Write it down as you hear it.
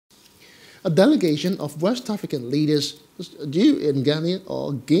A delegation of West African leaders was due in Guinea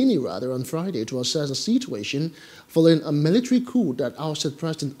on Friday to assess the situation following a military coup that ousted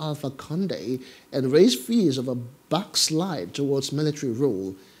President Alpha Condé and raised fears of a backslide towards military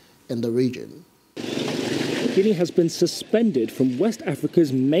rule in the region. Guinea has been suspended from West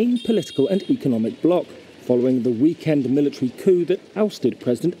Africa's main political and economic bloc following the weekend military coup that ousted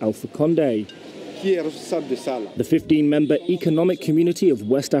President Alpha Condé. The 15-member Economic Community of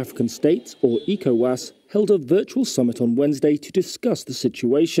West African States, or ECOWAS, held a virtual summit on Wednesday to discuss the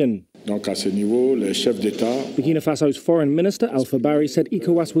situation. Burkina Faso's Foreign Minister Alpha Barry said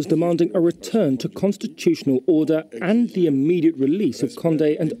ECOWAS was demanding a return to constitutional order and the immediate release of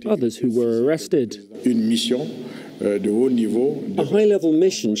Condé and others who were arrested. A high-level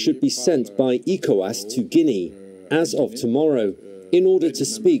mission should be sent by ECOWAS to Guinea as of tomorrow, in order to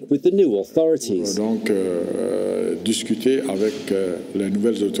speak with the new authorities.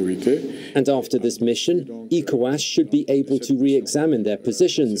 And after this mission, ECOWAS should be able to re-examine their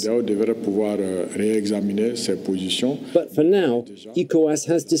positions. But for now, ECOWAS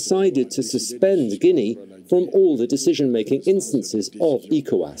has decided to suspend Guinea from all the decision-making instances of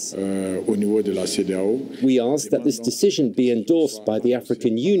ECOWAS. We ask that this decision be endorsed by the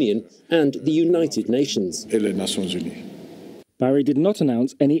African Union and the United Nations. Barry did not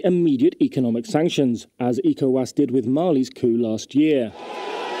announce any immediate economic sanctions, as ECOWAS did with Mali's coup last year.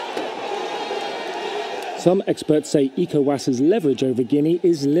 Some experts say ECOWAS's leverage over Guinea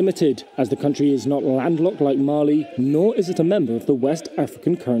is limited, as the country is not landlocked like Mali, nor is it a member of the West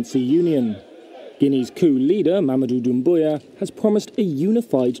African Currency Union. Guinea's coup leader, Mamadou Doumbouya, has promised a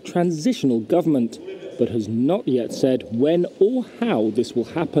unified transitional government, but has not yet said when or how this will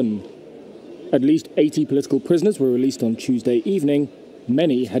happen. At least 80 political prisoners were released on Tuesday evening.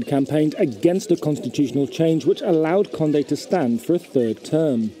 Many had campaigned against a constitutional change which allowed Condé to stand for a third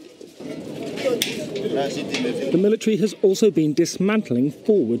term. The military has also been dismantling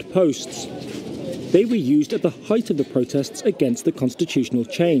forward posts. They were used at the height of the protests against the constitutional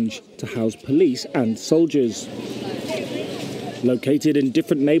change to house police and soldiers. Located in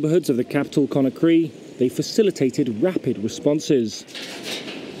different neighbourhoods of the capital Conakry, they facilitated rapid responses.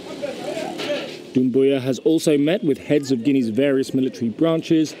 Doumbouya has also met with heads of Guinea's various military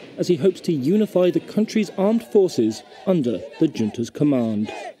branches as he hopes to unify the country's armed forces under the junta's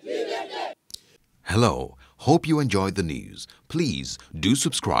command. Hello, hope you enjoyed the news. Please do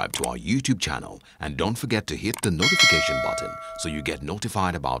subscribe to our YouTube channel and don't forget to hit the notification button so you get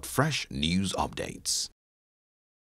notified about fresh news updates.